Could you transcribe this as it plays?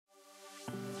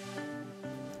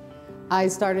I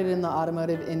started in the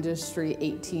automotive industry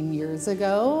 18 years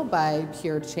ago by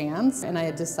pure chance, and I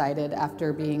had decided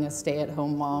after being a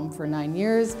stay-at-home mom for 9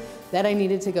 years that I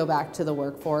needed to go back to the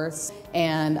workforce,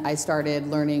 and I started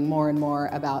learning more and more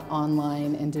about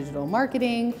online and digital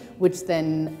marketing, which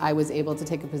then I was able to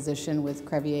take a position with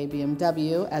Crevier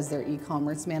BMW as their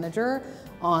e-commerce manager,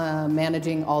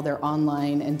 managing all their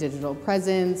online and digital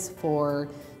presence for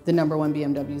the #1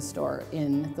 BMW store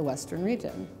in the Western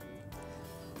region.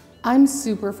 I'm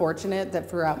super fortunate that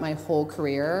throughout my whole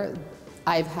career,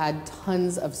 I've had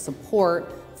tons of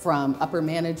support from upper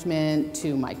management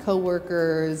to my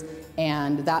coworkers,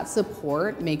 and that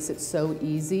support makes it so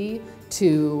easy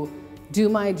to do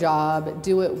my job,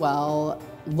 do it well,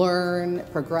 learn,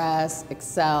 progress,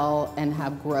 excel, and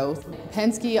have growth.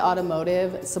 Penske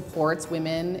Automotive supports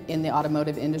women in the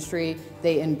automotive industry.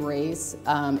 They embrace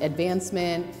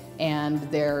advancement, and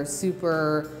they're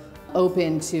super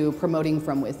open to promoting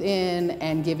from within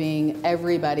and giving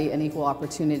everybody an equal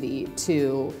opportunity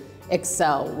to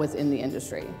excel within the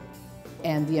industry.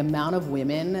 And the amount of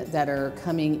women that are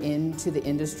coming into the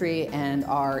industry and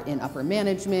are in upper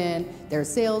management, they're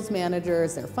sales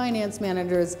managers, they're finance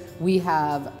managers. We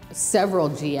have several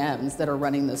GMs that are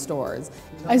running the stores.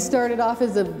 I started off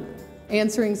as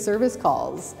answering service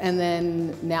calls, and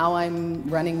then now I'm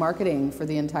running marketing for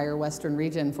the entire Western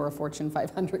region for a Fortune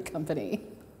 500 company.